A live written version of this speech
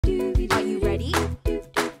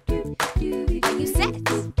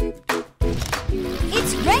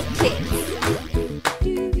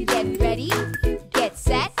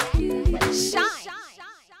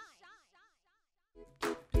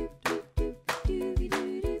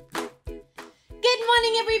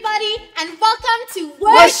morning, everybody, and welcome to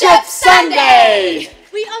Worship Sunday!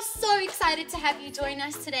 We are so excited to have you join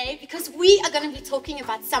us today because we are going to be talking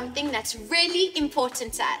about something that's really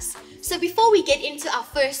important to us. So before we get into our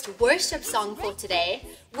first worship song for today,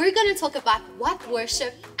 we're going to talk about what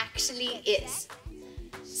worship actually is.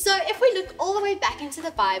 So if we look all the way back into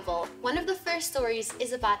the Bible, one of the first stories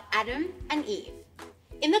is about Adam and Eve.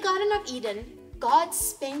 In the Garden of Eden, God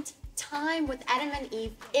spent time with Adam and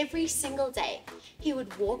Eve every single day. He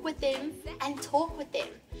would walk with them and talk with them.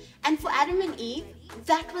 And for Adam and Eve,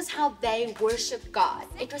 that was how they worshiped God.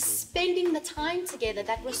 It was spending the time together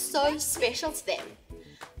that was so special to them.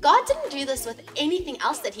 God didn't do this with anything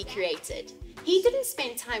else that He created. He didn't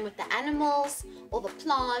spend time with the animals or the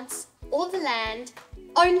plants or the land,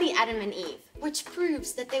 only Adam and Eve, which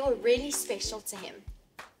proves that they were really special to Him.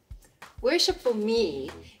 Worship for me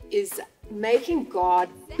is making God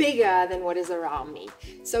bigger than what is around me.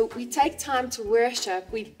 So we take time to worship,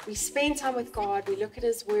 we spend time with God, we look at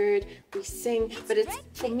His Word, we sing, but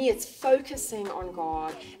for me it's focusing on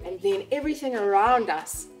God, and then everything around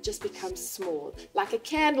us just becomes small, like a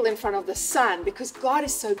candle in front of the sun, because God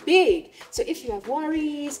is so big. So if you have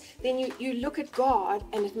worries, then you look at God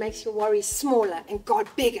and it makes your worries smaller and God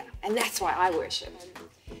bigger, and that's why I worship.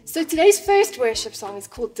 So today's first worship song is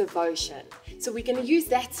called Devotion. So we're going to use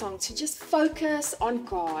that song to just focus on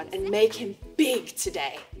God and make Him big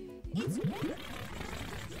today.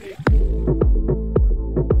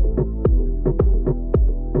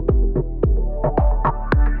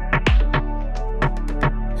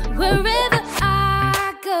 Wherever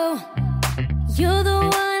I go, you're the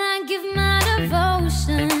one I give my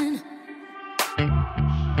devotion.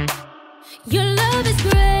 Your love is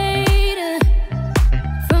greater,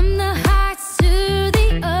 from the heights to the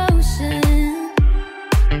ocean.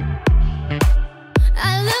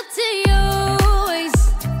 I look to you always,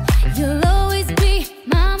 you'll always be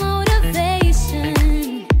my motivation.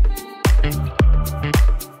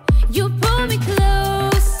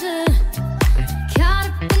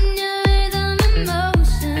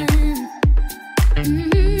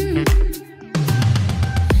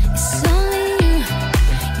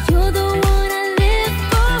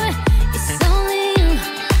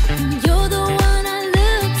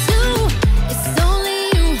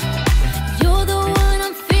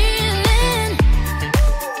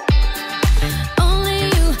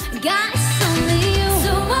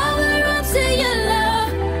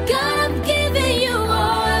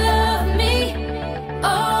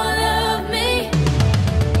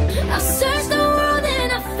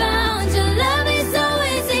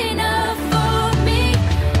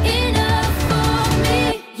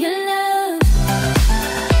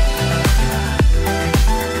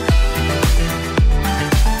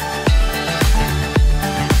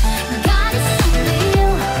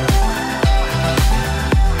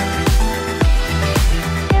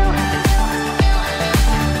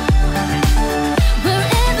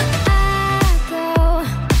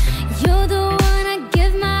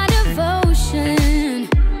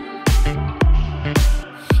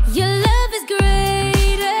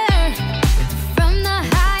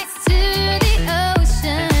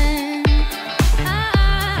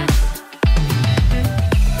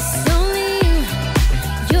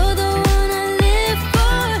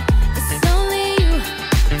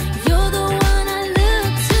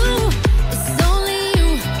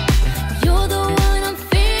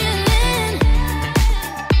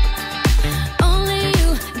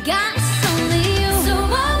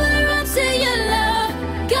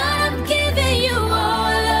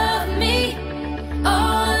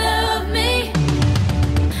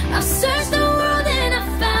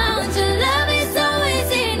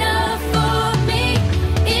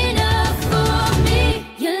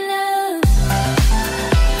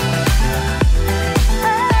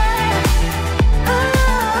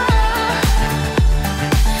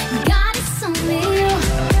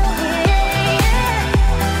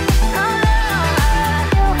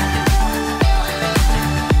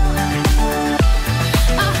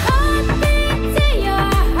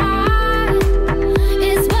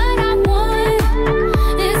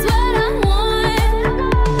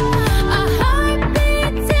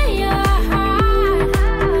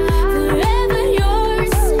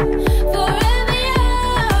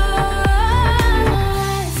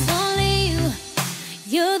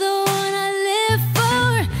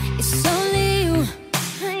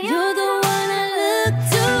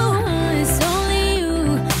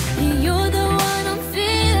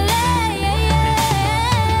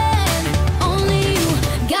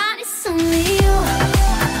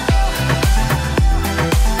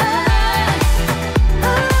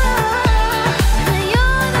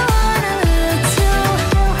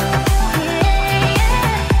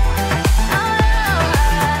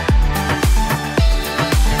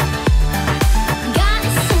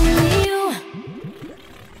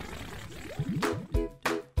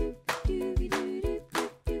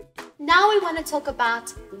 now we want to talk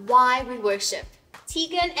about why we worship.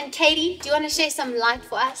 Tegan and Katie, do you want to share some light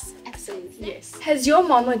for us? Absolutely. Yes. Has your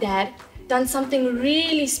mom or dad done something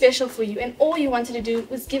really special for you and all you wanted to do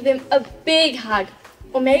was give them a big hug?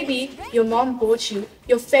 Or maybe your mom bought you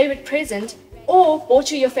your favorite present or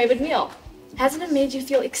bought you your favorite meal. Hasn't it made you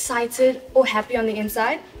feel excited or happy on the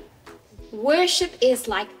inside? Worship is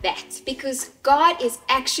like that because God is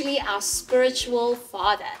actually our spiritual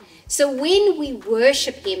father. So when we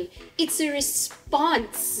worship Him, it's a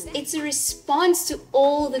response. It's a response to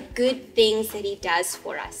all the good things that He does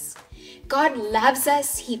for us. God loves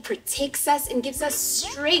us, He protects us, and gives us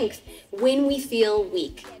strength when we feel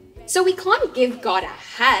weak. So we can't give God a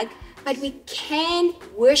hug, but we can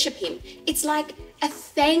worship Him. It's like a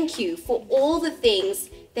thank you for all the things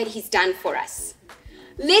that He's done for us.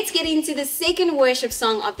 Let's get into the second worship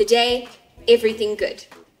song of the day, Everything Good.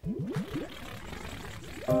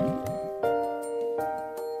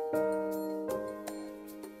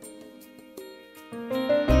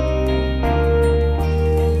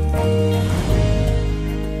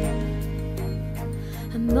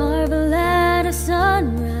 I marvel at a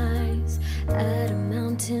sunrise, at a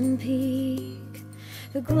mountain peak.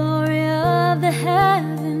 The glory of the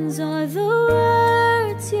heavens are the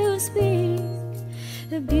words you speak.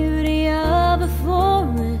 The beauty of a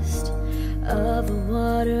forest, of a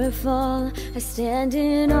waterfall. I stand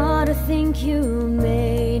in awe to think you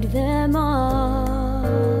made them all.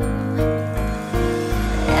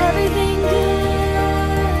 Everything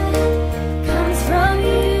good comes from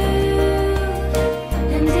you,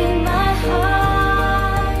 and in my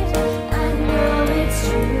heart I know it's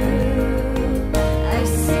true. I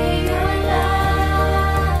see your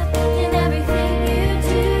love in everything you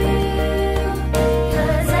do,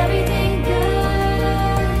 'cause everything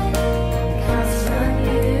good comes from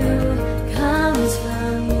you, comes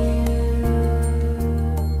from you.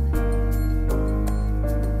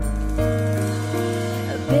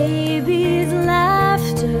 A baby's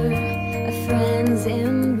laughter, a friend's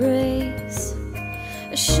embrace,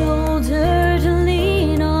 a shoulder to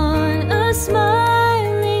lean on, a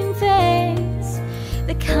smiling face,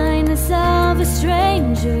 the kindness of a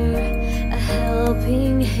stranger, a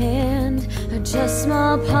helping hand, are just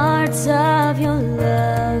small parts of your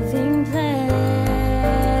loving plan.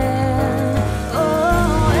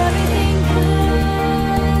 Oh, everything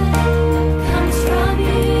good comes from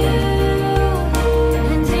you,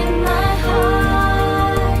 and in my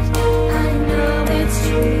heart I know it's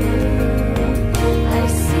true. I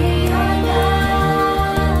see your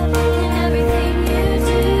love in everything you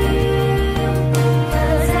do,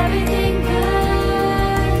 'cause everything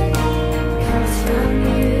good comes from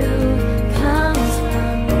you, comes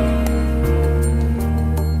from you.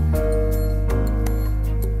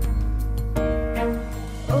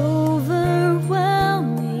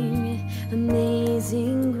 Overwhelming,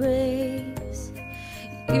 amazing grace.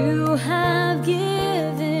 You have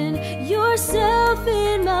given yourself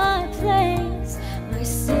in my place. My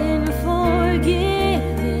sin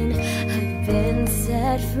forgiven, I've been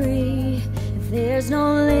set free. There's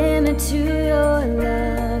no limit to your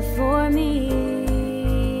love for me.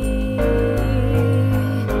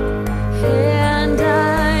 And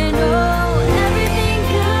I know everything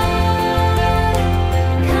good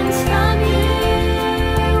comes from you,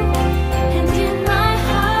 and in my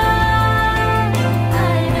heart I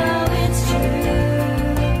know it's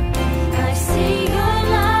true. I see your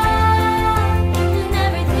love in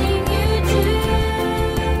everything you do,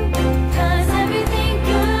 'cause everything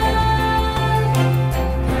good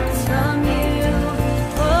comes from you.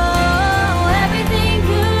 Oh, everything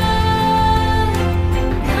good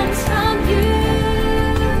comes from you,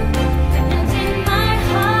 and in my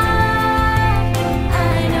heart I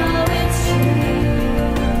know it's true.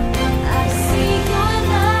 I see your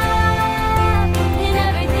love in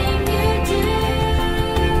everything you do,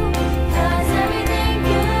 'cause everything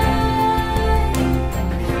good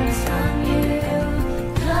comes from you,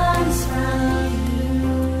 comes from you,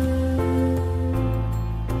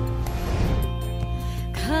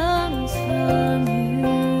 comes from you.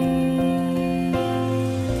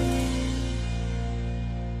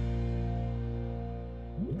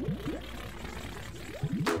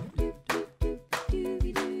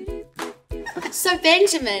 So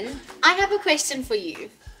Benjamin, I have a question for you.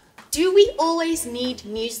 Do we always need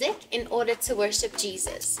music in order to worship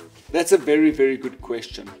Jesus? That's a very, very good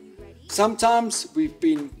question. Sometimes we've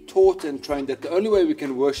been taught and trained that the only way we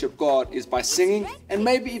can worship God is by singing and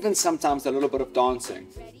maybe even sometimes a little bit of dancing.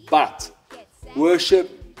 But worship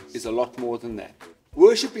is a lot more than that.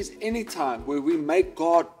 Worship is any time where we make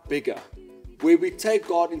God bigger, where we take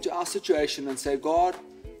God into our situation and say, God,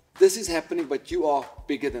 this is happening, but you are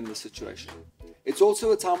bigger than the situation. It's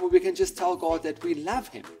also a time where we can just tell God that we love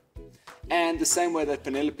Him. And the same way that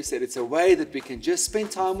Penelope said, it's a way that we can just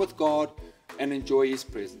spend time with God and enjoy His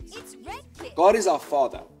presence. God is our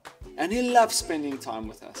Father, and He loves spending time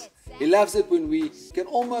with us. He loves it when we can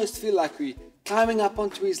almost feel like we're climbing up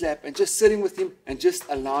onto His lap and just sitting with Him and just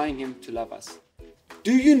allowing Him to love us.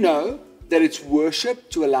 Do you know that it's worship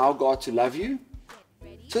to allow God to love you?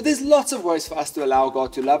 So there's lots of ways for us to allow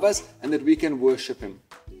God to love us and that we can worship Him.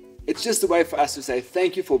 It's just a way for us to say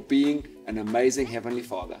thank you for being an amazing Heavenly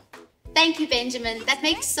Father. Thank you, Benjamin. That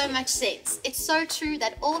makes so much sense. It's so true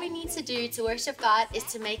that all we need to do to worship God is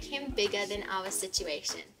to make Him bigger than our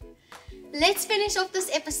situation. Let's finish off this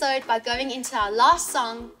episode by going into our last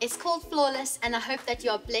song. It's called Flawless, and I hope that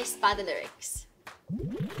you are blessed by the lyrics.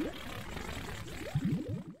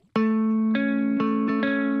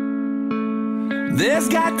 There's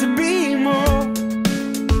got to be more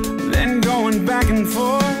than going back and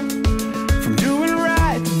forth, from doing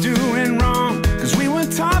right to doing wrong, 'cause we were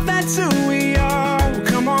taught that's who we are. Well,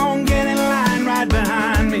 come on, get in line right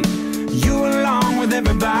behind me, you along with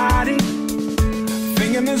everybody,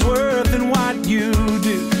 thinking there's worth in what you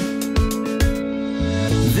do.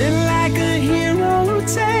 Then like a hero who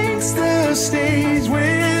takes the stage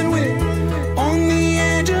when we're on the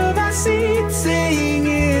edge of our seat, saying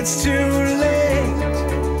it's too late.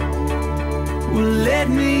 Well, let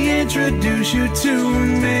me introduce you to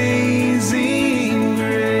amazing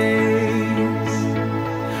grace.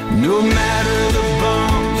 No matter the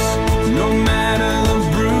bumps, no matter the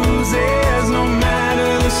bruises, no matter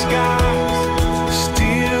the scars,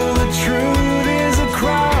 still the truth is the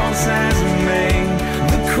cross has made,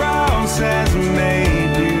 the cross has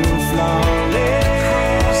made you flawless.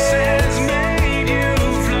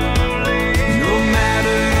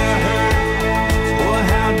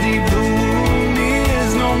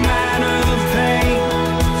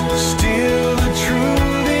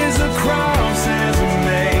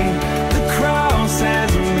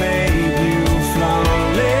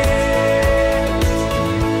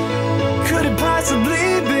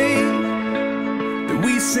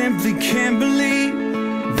 Simply can't believe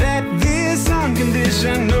that this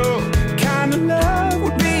unconditional kind of love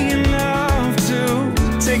would be enough to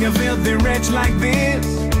take a filthy wretch like this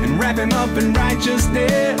and wrap him up in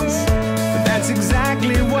righteousness. But that's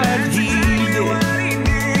exactly what He did.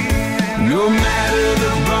 No matter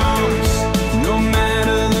the bumps, no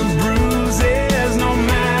matter the bruises, no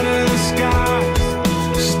matter the scars,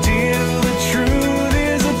 still the truth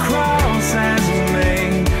is the cross has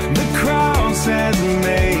made, the cross has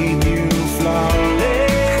made.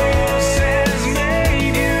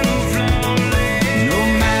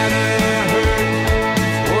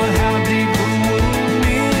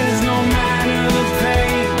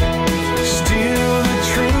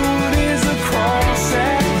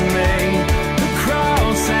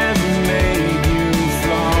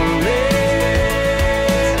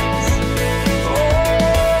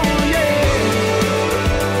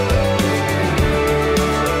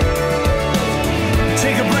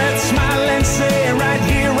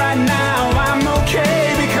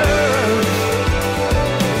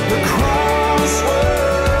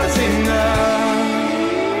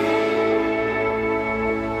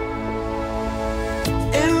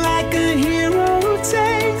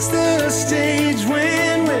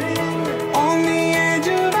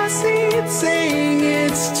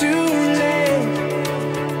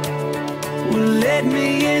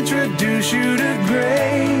 Introduce you to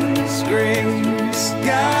grace, grace,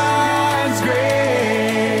 God's grace.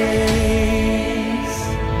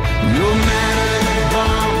 No matter the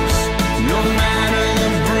bumps, no matter the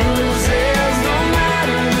bruises, no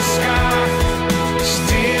matter the scars,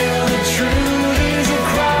 still the truth is the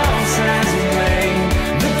cross has made,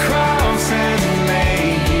 the cross has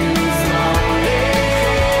made you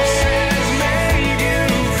flawless, has made you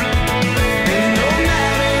flawless. And no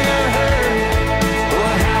matter the hurt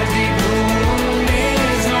or how deep the wound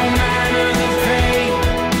is, no matter the pain,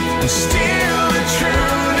 still the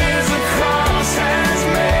truth is the cross has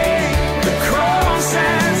made, the cross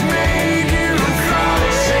has made you, the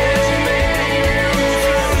cross has made you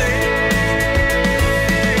flawless.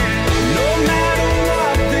 No matter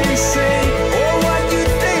what they say or what you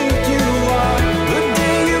think you are, the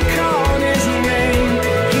day you called His name,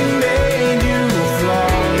 He made you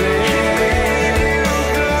flawless. He made you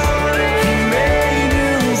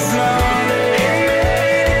flawless.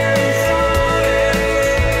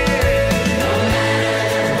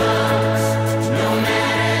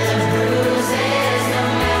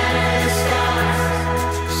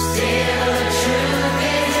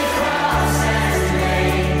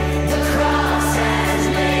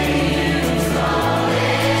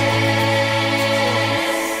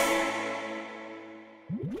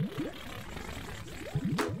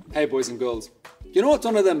 boys and girls. You know what's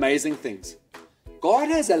one of the amazing things? God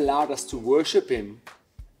has allowed us to worship Him,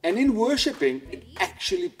 and in worshiping, it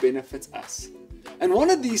actually benefits us. And one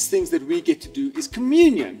of these things that we get to do is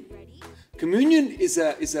communion. Communion is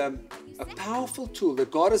a powerful tool that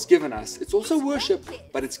God has given us. It's also worship,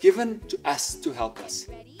 but it's given to us to help us.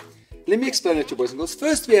 Let me explain it to you, boys and girls.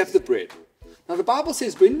 First, we have the bread. Now, the Bible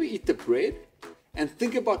says when we eat the bread and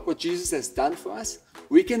think about what Jesus has done for us,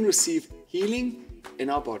 we can receive healing in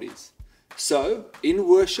our bodies. So, in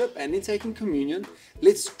worship and in taking communion,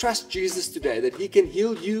 let's trust Jesus today that He can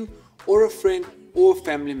heal you or a friend or a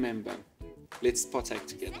family member. Let's partake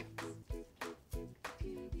together.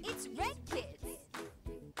 It's Red Kids.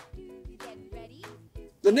 Get ready.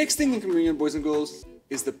 The next thing in communion, boys and girls,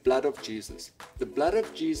 is the blood of Jesus. The blood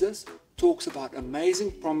of Jesus talks about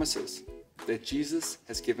amazing promises that Jesus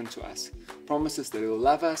has given to us. Promises that He will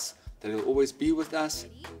love us, that He will always be with us,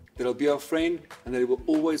 that He'll be our friend, and that He will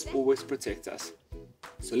always, always protect us.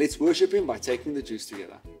 So let's worship Him by taking the juice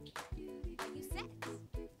together.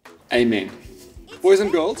 Amen. Boys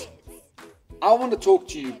and girls, I want to talk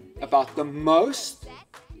to you about the most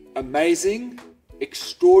amazing,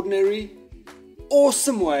 extraordinary,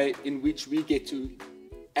 awesome way in which we get to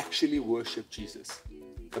actually worship Jesus.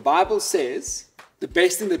 The Bible says the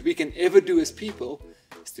best thing that we can ever do as people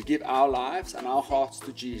is to give our lives and our hearts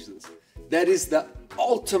to Jesus. That is the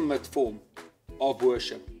ultimate form of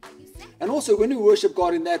worship. And also when we worship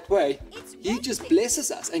God in that way, He just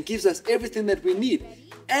blesses us and gives us everything that we need.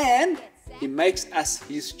 And He makes us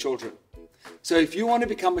His children. So if you want to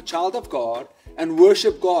become a child of God and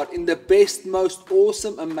worship God in the best, most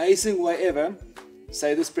awesome, amazing way ever,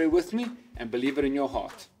 say this prayer with me and believe it in your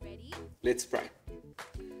heart. Let's pray.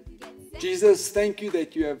 Jesus, thank you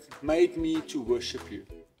that you have made me to worship you.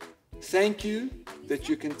 Thank you that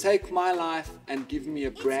you can take my life and give me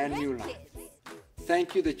a brand new life.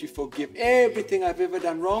 Thank you that you forgive everything I've ever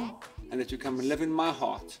done wrong and that you come and live in my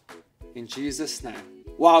heart. In Jesus' name.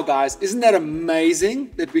 Wow, guys, isn't that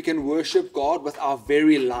amazing that we can worship God with our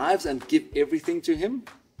very lives and give everything to Him?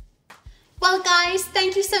 Well guys,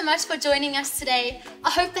 thank you so much for joining us today. I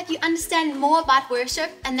hope that you understand more about worship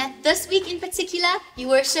and that this week in particular, you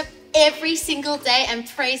worship every single day and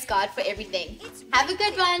praise God for everything. Have a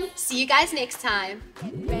good one. See you guys next time.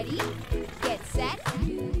 Ready, get set.